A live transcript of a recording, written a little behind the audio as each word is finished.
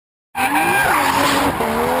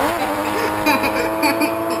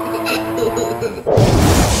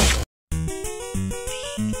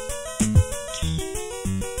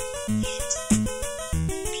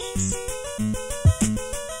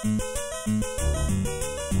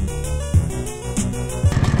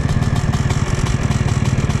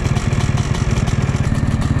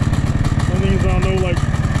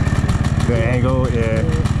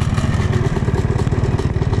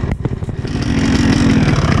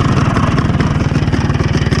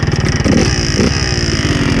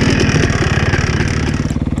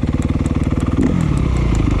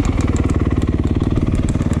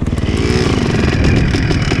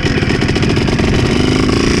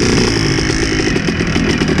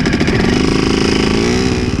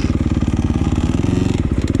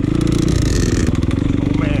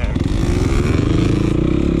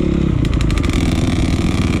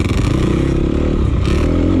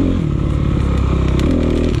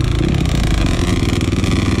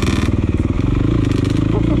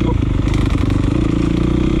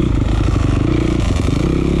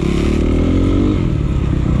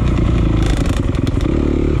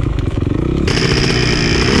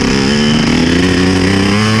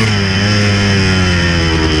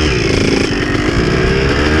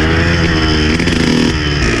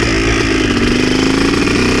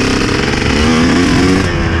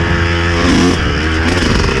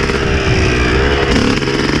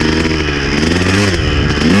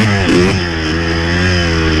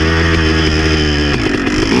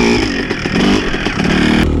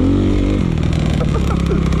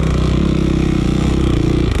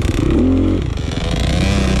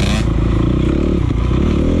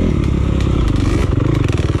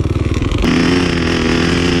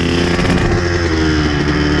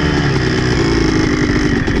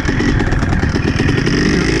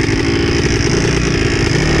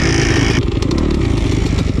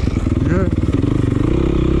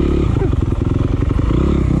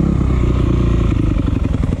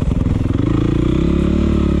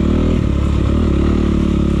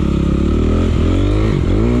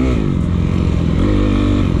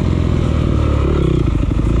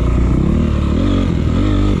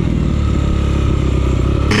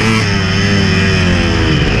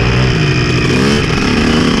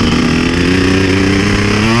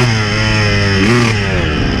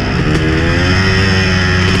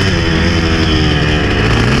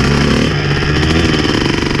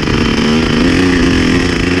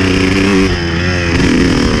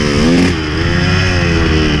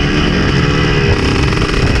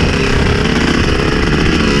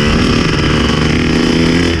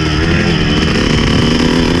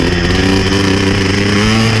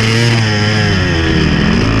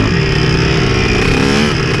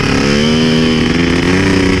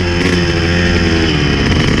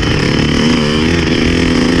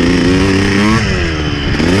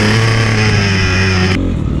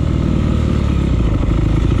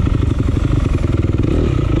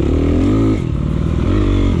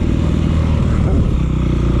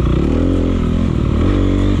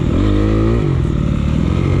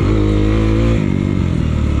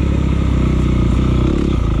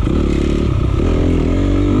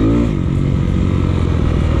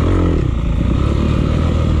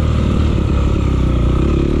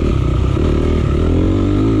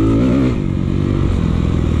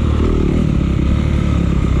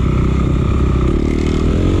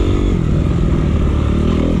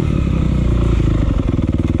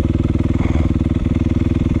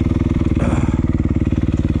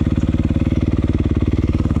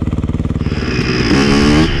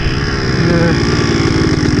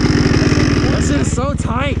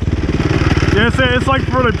saying, it's like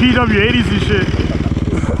for the PW80s and shit.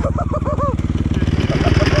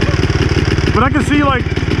 But I can see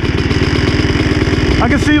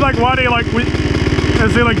like why they like,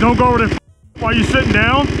 as they like don't go over the while you're sitting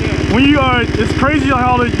down. Yeah. When you it's crazy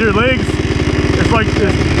how your legs, it's like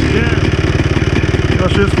this. Yeah.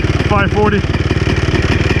 That's just 540.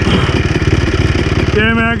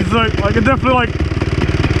 Yeah, man, cause like it definitely like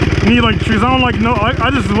need like trees. I don't like no. I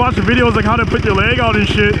just watch the videos like how to put your leg out and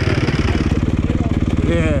shit.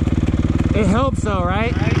 Yeah. It helps though,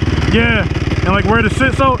 right? Yeah, and like where to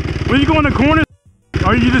sit. So when you go in the corners,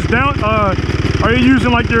 are you just down? Are you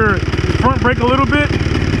using like your front brake a little bit?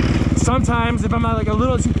 Sometimes if I'm like a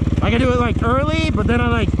little, I can do it like early, but then I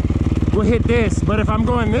like will hit this. But if I'm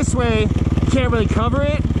going this way, you can't really cover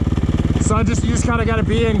it. So you just kind of got to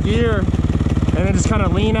be in gear and then just kind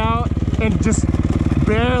of lean out and just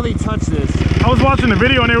barely touch this. I was watching the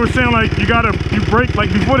video and they were saying like you brake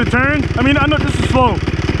like before the turn. I mean, I know this is slow,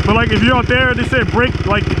 but like if you're out there, they said brake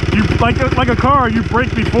like you like a car, you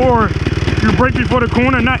brake before the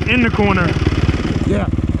corner, not in the corner. Yeah,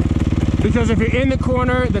 because if you're in the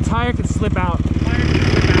corner, the tire could slip out.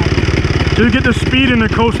 So you get the speed and the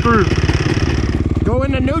coast through. Go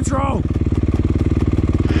into neutral.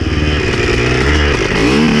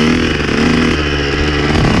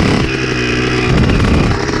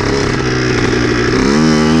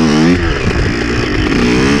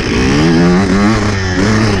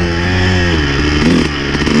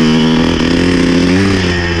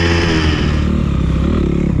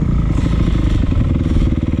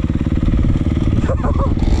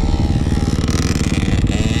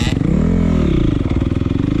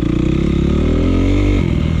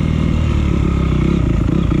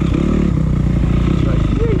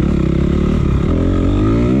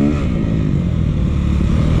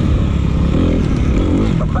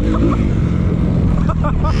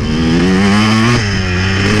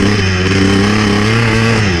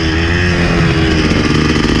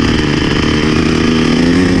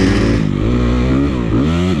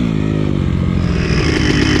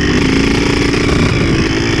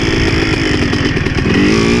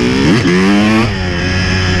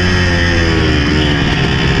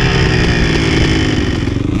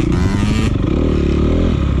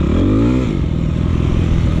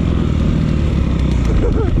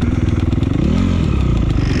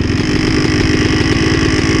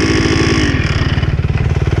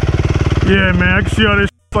 Yeah, man, I can see how this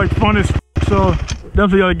like fun as so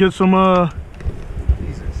definitely gotta get some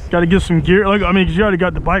gotta get some gear. Like I mean, 'cause you already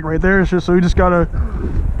got the bike right there and shit, so you just gotta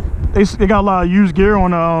they got a lot of used gear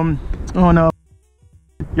on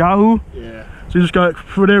Yahoo. Yeah. So you just got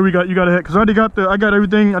for there you gotta hit, cause I got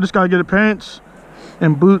everything. I just gotta get the pants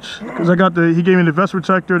and boots, cause he gave me the vest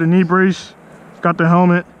protector, the knee brace, got the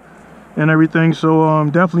helmet and everything. So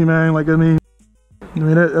definitely, man, like I mean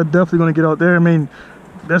I'm definitely gonna get out there. I mean,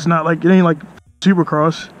 that's not like, it ain't like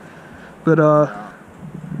Supercross, but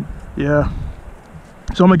yeah.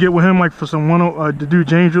 So I'm gonna get with him like for some to do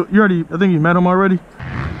James. You already, I think you met him already.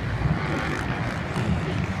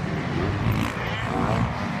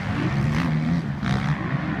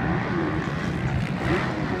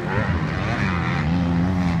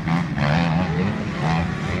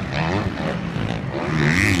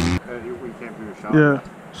 Yeah,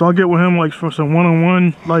 so I'll get with him like for some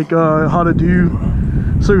one-on-one, like how to do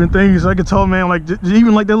certain things. I can tell, man, like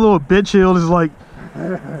even like that little bitch hill is like,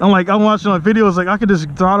 I'm watching on videos, like I could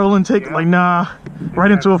just throttle and take it, like nah,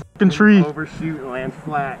 right into a fucking tree. Overshoot and land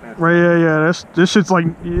flat. Right, yeah. This shit's like,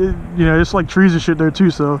 you know, it's like trees and shit there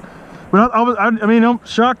too. So, but I mean, I'm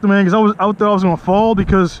shocked, man, because I was out there, I was gonna fall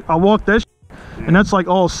because I walked that shit, and that's like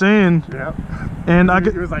all sand. Yeah. And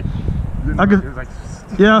it was like,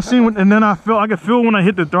 yeah, I seen, and then I could feel when I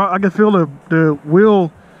hit the throttle, I could feel the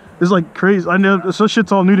wheel. It's like crazy. I know, so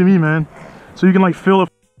shit's all new to me, man. So you can like feel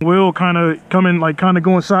the wheel kind of coming, like kind of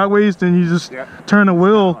going sideways, then you just turn the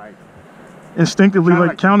wheel instinctively,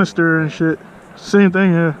 like counter steer and shit. Same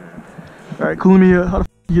thing, yeah. All right, cool me. How the f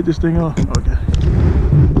you get this thing off? Okay.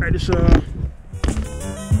 All right, this